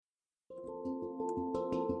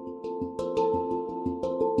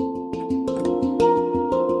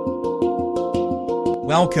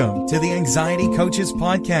Welcome to the Anxiety Coaches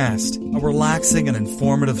Podcast, a relaxing and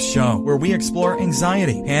informative show where we explore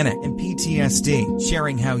anxiety, panic, and PTSD,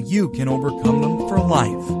 sharing how you can overcome them for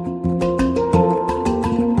life.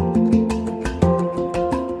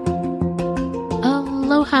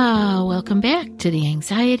 Aloha! Welcome back to the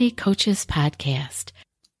Anxiety Coaches Podcast.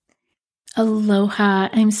 Aloha!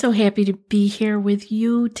 I'm so happy to be here with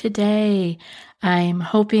you today. I'm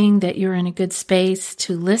hoping that you're in a good space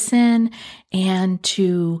to listen and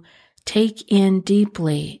to take in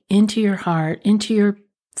deeply into your heart, into your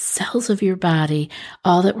cells of your body,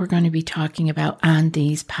 all that we're going to be talking about on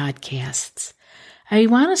these podcasts. I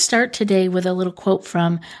want to start today with a little quote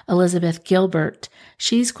from Elizabeth Gilbert.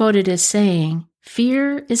 She's quoted as saying,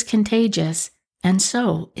 "Fear is contagious, and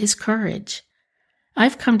so is courage."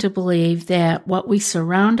 I've come to believe that what we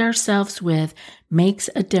surround ourselves with makes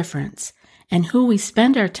a difference, and who we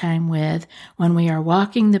spend our time with when we are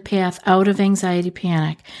walking the path out of anxiety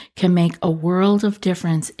panic can make a world of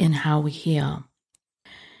difference in how we heal.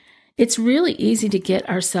 It's really easy to get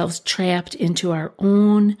ourselves trapped into our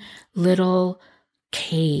own little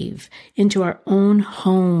cave, into our own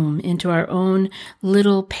home, into our own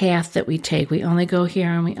little path that we take. We only go here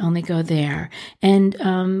and we only go there.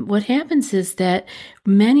 And what happens is that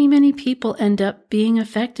many people end up being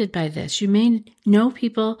affected by this. You may know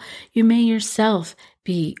people, you may yourself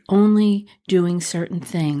be only doing certain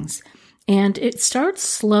things. And it starts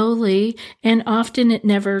slowly, and often it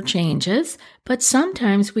never changes, but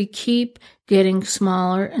sometimes we keep getting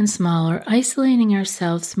smaller and smaller, isolating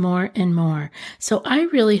ourselves more and more. So I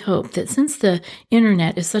really hope that since the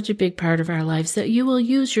internet is such a big part of our lives, that you will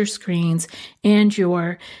use your screens and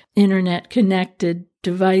your internet-connected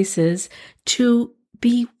devices to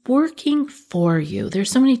be working for you. There's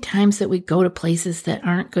so many times that we go to places that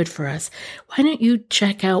aren't good for us. Why don't you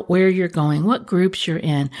check out where you're going, what groups you're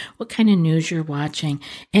in, what kind of news you're watching,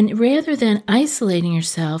 and rather than isolating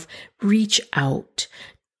yourself, reach out.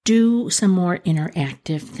 Do some more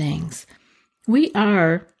interactive things. We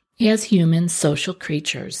are, as humans, social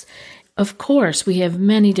creatures. Of course, we have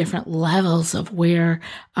many different levels of where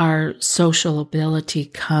our social ability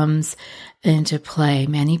comes into play.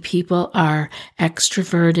 Many people are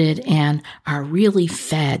extroverted and are really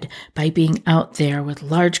fed by being out there with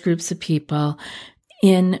large groups of people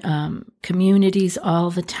in communities all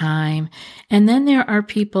the time. And then there are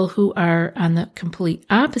people who are on the complete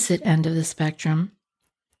opposite end of the spectrum,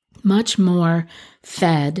 much more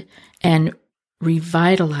fed and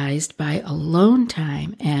revitalized by alone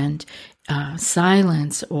time and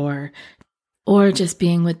silence or just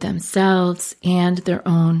being with themselves and their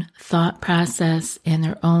own thought process and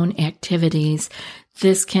their own activities.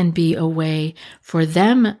 This can be a way for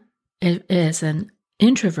them as an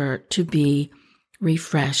introvert to be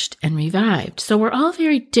refreshed and revived. So we're all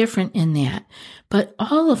very different in that. But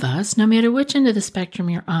all of us, no matter which end of the spectrum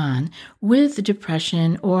you're on, with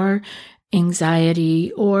depression or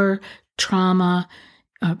anxiety or trauma,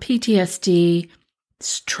 PTSD,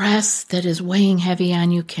 stress that is weighing heavy on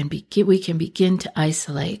you, we can begin to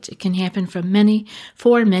isolate. It can happen for many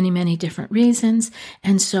different reasons.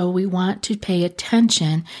 And so we want to pay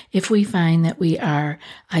attention if we find that we are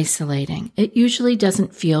isolating. It usually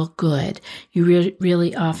doesn't feel good. You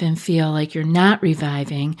really often feel like you're not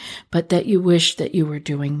reviving, but that you wish that you were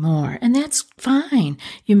doing more. And that's fine.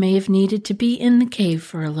 You may have needed to be in the cave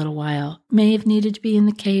for a little while, may have needed to be in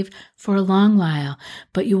the cave for a long while,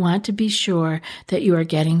 but you want to be sure that you are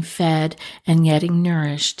getting fed and getting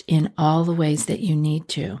nourished in all the ways that you need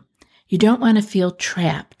to. You don't want to feel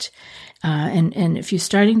trapped. And if you're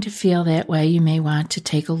starting to feel that way, you may want to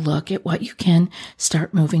take a look at what you can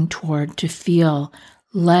start moving toward to feel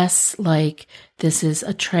less like this is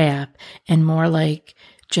a trap and more like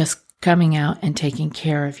just coming out and taking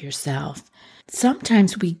care of yourself.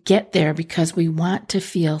 Sometimes we get there because we want to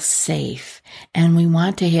feel safe and we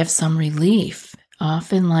want to have some relief.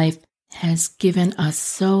 Often life has given us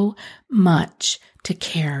so much to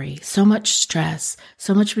carry, so much stress,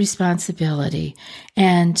 so much responsibility,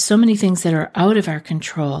 and so many things that are out of our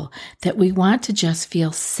control that we want to just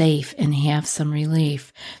feel safe and have some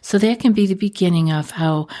relief. So that can be the beginning of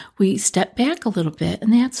how we step back a little bit,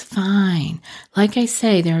 and that's fine. Like I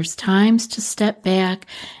say, there's times to step back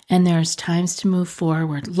and there's times to move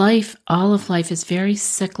forward. All of life is very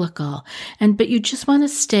cyclical, but you just want to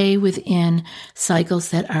stay within cycles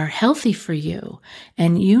that are healthy for you.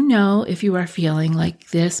 And you know if you are feeling like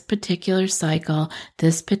this particular cycle,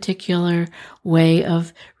 this particular way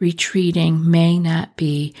of retreating may not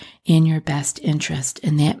be in your best interest,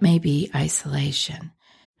 and that may be isolation.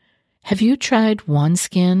 Have you tried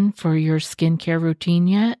OneSkin for your skincare routine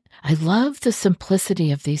yet? I love the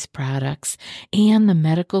simplicity of these products and the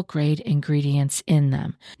medical grade ingredients in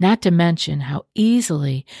them, not to mention how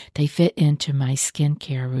easily they fit into my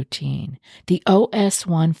skincare routine. The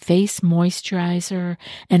OS1 Face Moisturizer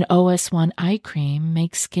and OS1 Eye Cream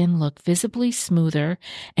make skin look visibly smoother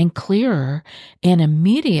and clearer and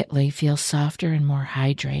immediately feel softer and more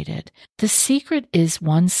hydrated. The secret is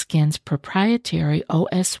OneSkin's proprietary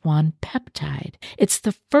OS1 peptide. It's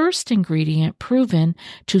the first ingredient proven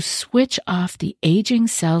to switch off the aging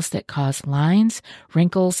cells that cause lines,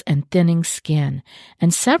 wrinkles, and thinning skin,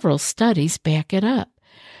 and several studies back it up.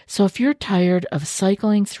 So if you're tired of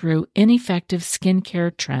cycling through ineffective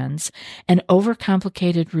skincare trends and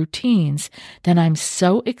overcomplicated routines, then I'm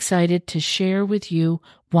so excited to share with you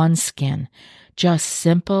OneSkin, just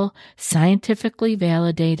simple, scientifically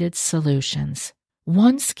validated solutions.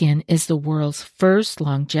 OneSkin is the world's first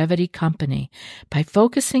longevity company. By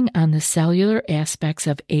focusing on the cellular aspects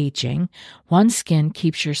of aging, OneSkin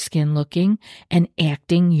keeps your skin looking and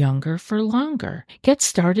acting younger for longer. Get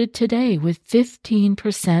started today with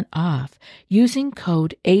 15% off using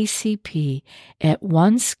code ACP at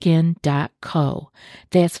oneskin.co.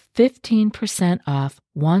 That's 15% off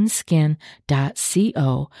oneskin.co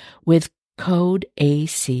with code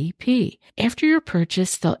ACP. After your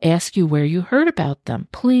purchase, they'll ask you where you heard about them.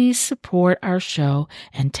 Please support our show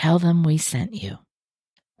and tell them we sent you.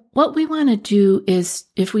 What we want to do is,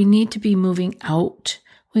 if we need to be moving out,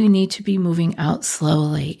 we need to be moving out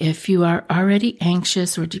slowly. If you are already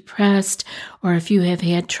anxious or depressed, or if you have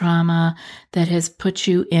had trauma that has put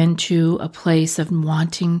you into a place of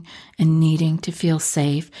wanting and needing to feel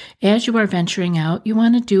safe, as you are venturing out, you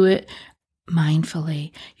want to do it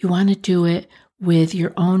mindfully. You want to do it with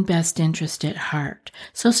your own best interest at heart.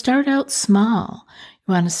 So start out small.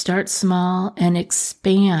 You want to start small and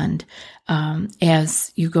expand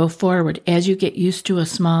as you go forward. As you get used to a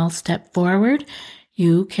small step forward,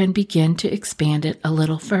 you can begin to expand it a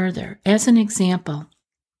little further. As an example,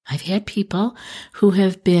 I've had people who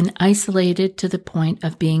have been isolated to the point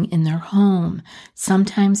of being in their home.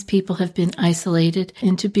 Sometimes people have been isolated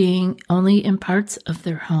into being only in parts of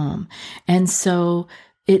their home. And so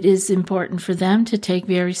it is important for them to take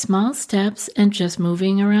very small steps and just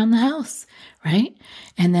moving around the house, right?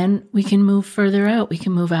 And then we can move further out. We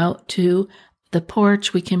can move out to the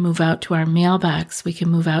porch, we can move out to our mailbox, we can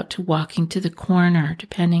move out to walking to the corner,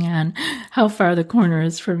 depending on how far the corner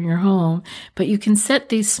is from your home. But you can set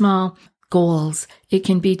these small goals. It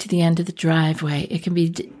can be to the end of the driveway. It can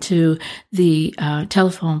be to the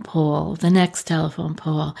telephone pole, the next telephone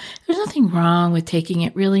pole. There's nothing wrong with taking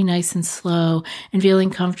it really nice and slow and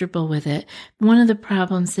feeling comfortable with it. One of the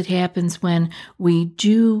problems that happens when we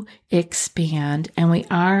do expand and we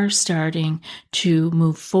are starting to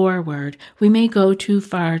move forward, we may go too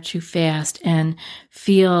far too fast and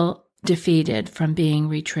feel defeated from being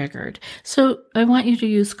re-triggered. So I want you to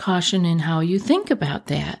use caution in how you think about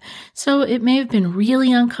that. So it may have been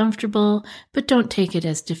really uncomfortable, but don't take it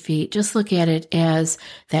as defeat. Just look at it as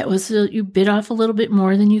you bit off a little bit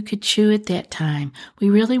more than you could chew at that time. We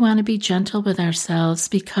really want to be gentle with ourselves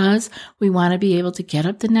because we want to be able to get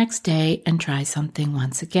up the next day and try something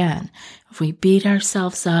once again. If we beat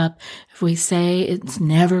ourselves up, if we say it's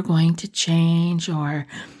never going to change, or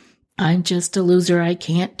I'm just a loser, I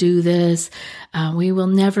can't do this, we will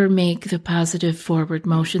never make the positive forward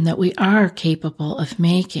motion that we are capable of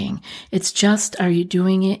making. It's just, are you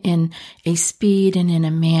doing it in a speed and in a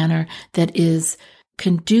manner that is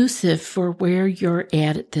conducive for where you're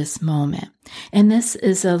at this moment? And this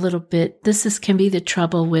is can be the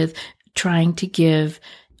trouble with trying to give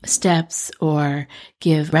steps or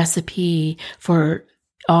give recipe for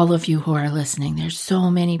all of you who are listening. There's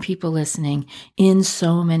so many people listening in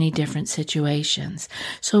so many different situations.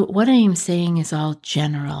 So what I am saying is all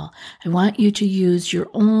general. I want you to use your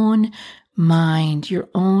own mind, your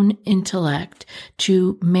own intellect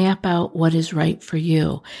to map out what is right for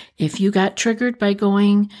you. If you got triggered by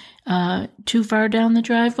going too far down the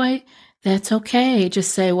driveway, that's okay.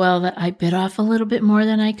 Just say, well, I bit off a little bit more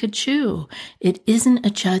than I could chew. It isn't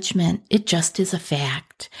a judgment. It just is a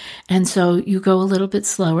fact. And so you go a little bit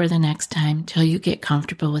slower the next time till you get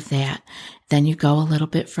comfortable with that. Then you go a little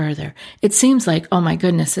bit further. It seems like, oh my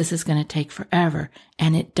goodness, this is going to take forever.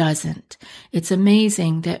 And it doesn't. It's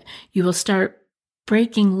amazing that you will start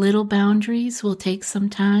breaking little boundaries will take some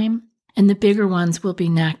time. And the bigger ones will be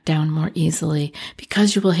knocked down more easily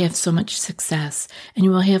because you will have so much success and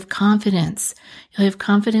you will have confidence. You'll have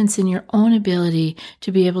confidence in your own ability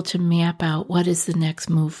to be able to map out what is the next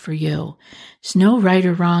move for you. There's no right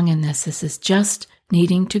or wrong in this. This is just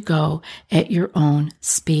needing to go at your own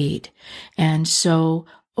speed. And so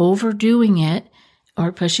overdoing it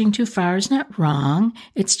or pushing too far is not wrong.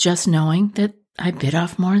 It's just knowing that I bit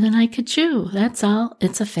off more than I could chew. That's all.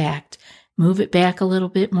 It's a fact. Move it back a little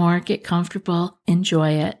bit more, get comfortable,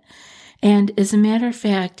 enjoy it. And as a matter of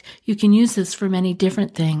fact, you can use this for many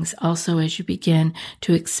different things also as you begin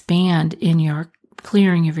to expand in your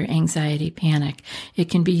clearing of your anxiety, panic. It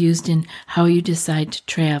can be used in how you decide to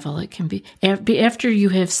travel. It can be after you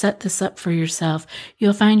have set this up for yourself,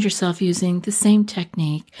 you'll find yourself using the same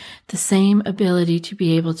technique, the same ability to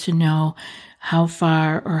be able to know how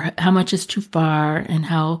far or how much is too far and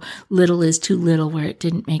how little is too little where it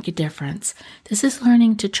didn't make a difference. This is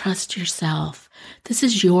learning to trust yourself. This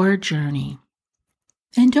is your journey.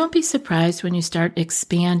 And don't be surprised when you start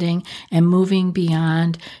expanding and moving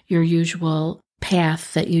beyond your usual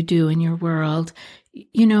path that you do in your world.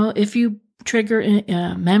 You know, if you trigger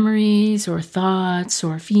memories or thoughts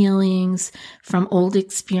or feelings from old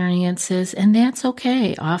experiences, and that's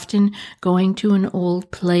okay. Often going to an old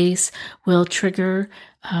place will trigger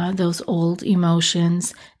those old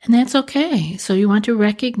emotions, and that's okay. So you want to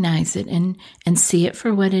recognize it and see it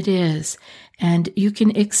for what it is. And you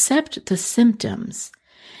can accept the symptoms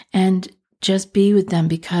and just be with them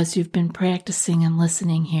because you've been practicing and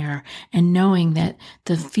listening here and knowing that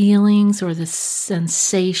the feelings or the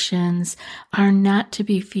sensations are not to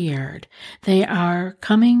be feared. They are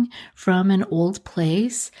coming from an old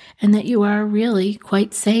place and that you are really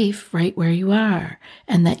quite safe right where you are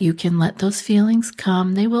and that you can let those feelings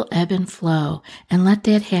come. They will ebb and flow and let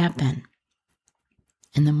that happen.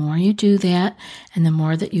 And the more you do that, and the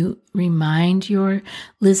more that you remind your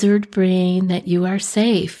lizard brain that you are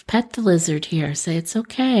safe, pet the lizard here. Say, it's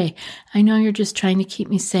okay. I know you're just trying to keep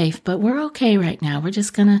me safe, but we're okay right now. We're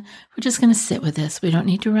just gonna sit with this. We don't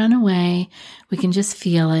need to run away. We can just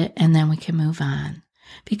feel it, and then we can move on.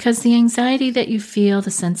 Because the anxiety that you feel,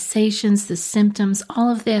 the sensations, the symptoms,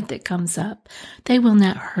 all of that comes up, they will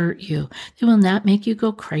not hurt you. They will not make you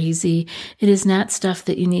go crazy. It is not stuff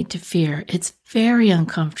that you need to fear. It's very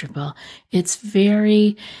uncomfortable. It's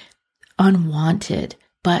very unwanted,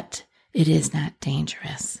 but it is not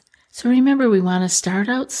dangerous. So remember, we want to start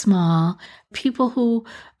out small. People who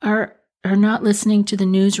are not listening to the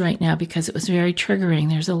news right now because it was very triggering.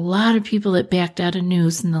 There's a lot of people that backed out of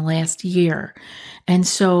news in the last year. And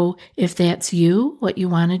so if that's you, what you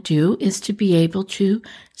want to do is to be able to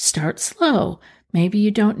start slow. Maybe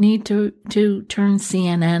you don't need to turn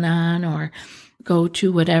CNN on or go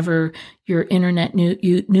to whatever your internet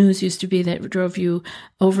news used to be that drove you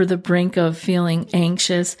over the brink of feeling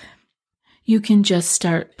anxious. You can just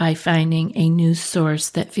start by finding a news source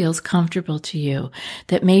that feels comfortable to you,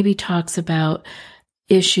 that maybe talks about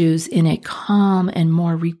issues in a calm and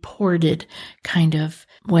more reported kind of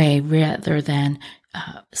way rather than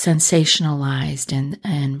sensationalized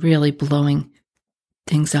and really blowing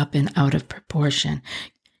things up and out of proportion.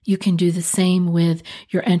 You can do the same with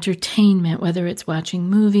your entertainment, whether it's watching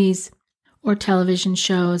movies or television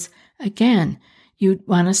shows. Again, you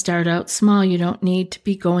want to start out small. You don't need to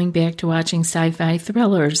be going back to watching sci-fi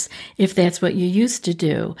thrillers if that's what you used to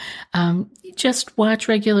do. Just watch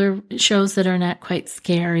regular shows that are not quite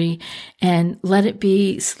scary and let it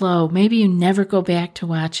be slow. Maybe you never go back to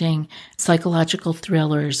watching psychological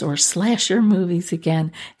thrillers or slasher movies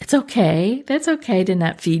again. It's okay. That's okay to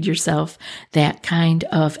not feed yourself that kind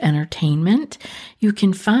of entertainment. You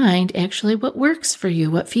can find actually what works for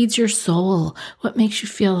you, what feeds your soul, what makes you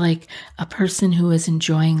feel like a person who is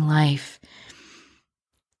enjoying life.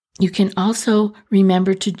 You can also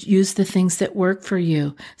remember to use the things that work for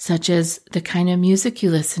you, such as the kind of music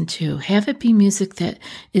you listen to. Have it be music that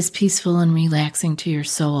is peaceful and relaxing to your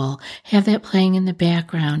soul. Have that playing in the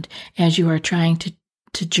background as you are trying to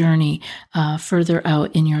journey further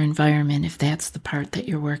out in your environment, if that's the part that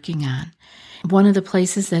you're working on. One of the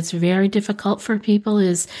places that's very difficult for people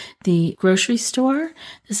is the grocery store.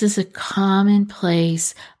 This is a common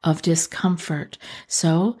place of discomfort.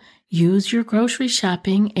 So use your grocery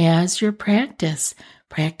shopping as your practice.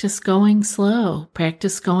 Practice going slow.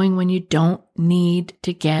 Practice going when you don't need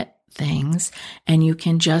to get things and you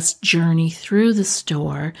can just journey through the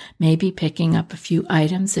store, maybe picking up a few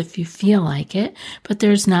items if you feel like it, but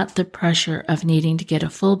there's not the pressure of needing to get a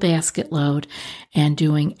full basket load and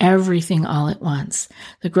doing everything all at once.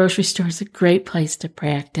 The grocery store is a great place to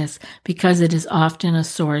practice because it is often a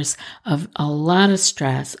source of a lot of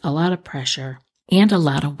stress, a lot of pressure, and a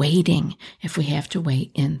lot of waiting if we have to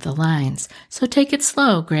wait in the lines. So take it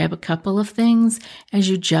slow. Grab a couple of things as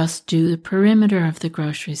you just do the perimeter of the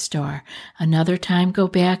grocery store. Another time, go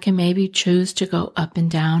back and maybe choose to go up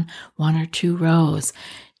and down one or two rows.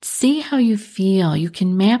 See how you feel. You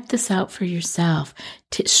can map this out for yourself,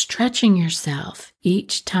 stretching yourself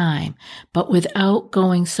each time, but without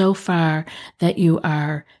going so far that you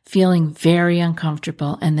are feeling very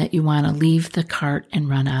uncomfortable and that you want to leave the cart and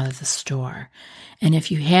run out of the store. And if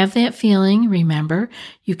you have that feeling, remember,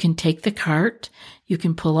 you can take the cart, you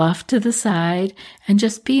can pull off to the side and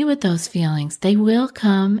just be with those feelings. They will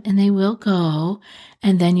come and they will go,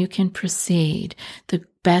 and then you can proceed. The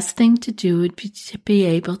best thing to do would be to be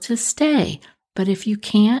able to stay. But if you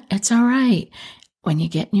can't, it's all right. When you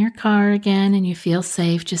get in your car again and you feel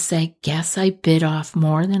safe, just say, guess I bit off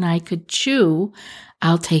more than I could chew.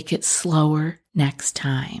 I'll take it slower next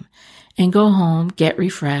time. And go home, get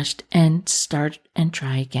refreshed, and start and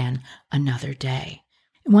try again another day.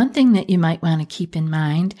 One thing that you might want to keep in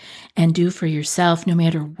mind and do for yourself, no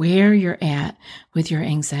matter where you're at with your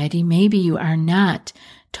anxiety, maybe you are not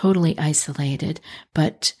totally isolated,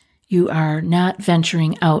 but you are not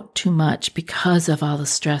venturing out too much because of all the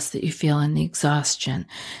stress that you feel and the exhaustion.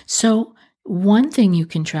 So one thing you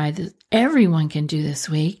can try that everyone can do this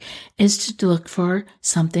week is to look for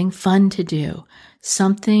something fun to do,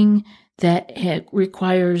 something that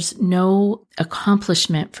requires no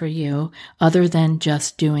accomplishment for you other than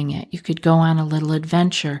just doing it. You could go on a little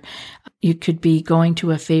adventure. You could be going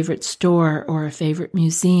to a favorite store or a favorite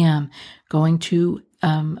museum, going to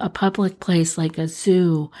a public place like a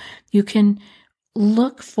zoo. You can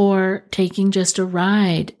look for taking just a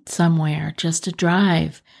ride somewhere, just a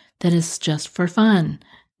drive that is just for fun.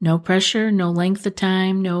 No pressure, no length of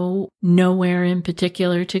time, nowhere in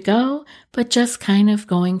particular to go, but just kind of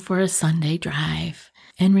going for a Sunday drive.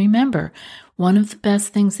 And remember, one of the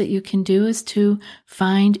best things that you can do is to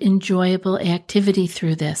find enjoyable activity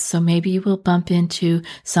through this. So maybe you will bump into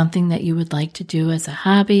something that you would like to do as a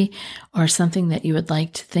hobby, or something that you would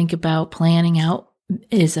like to think about planning out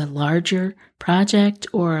is a larger project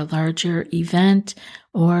or a larger event,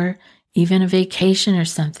 or even a vacation or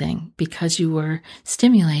something, because you were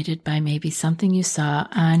stimulated by maybe something you saw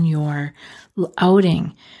on your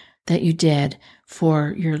outing that you did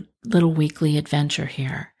for your little weekly adventure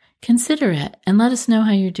here. Consider it and let us know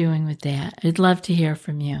how you're doing with that. I'd love to hear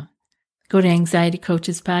from you. Go to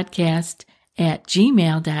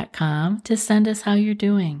anxietycoachespodcast@gmail.com to send us how you're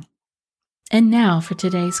doing. And now for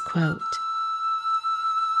today's quote.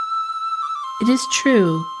 It is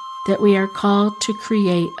true that we are called to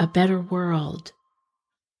create a better world,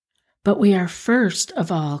 but we are first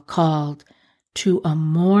of all called to a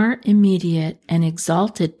more immediate and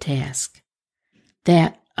exalted task,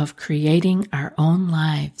 that of creating our own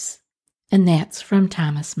lives. And that's from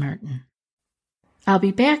Thomas Merton. I'll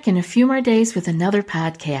be back in a few more days with another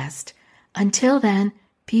podcast. Until then,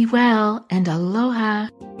 be well and aloha.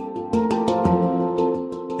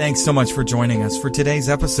 Thanks so much for joining us for today's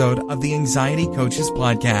episode of the Anxiety Coaches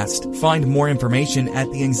Podcast. Find more information at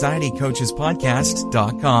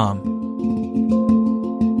theanxietycoachespodcast.com.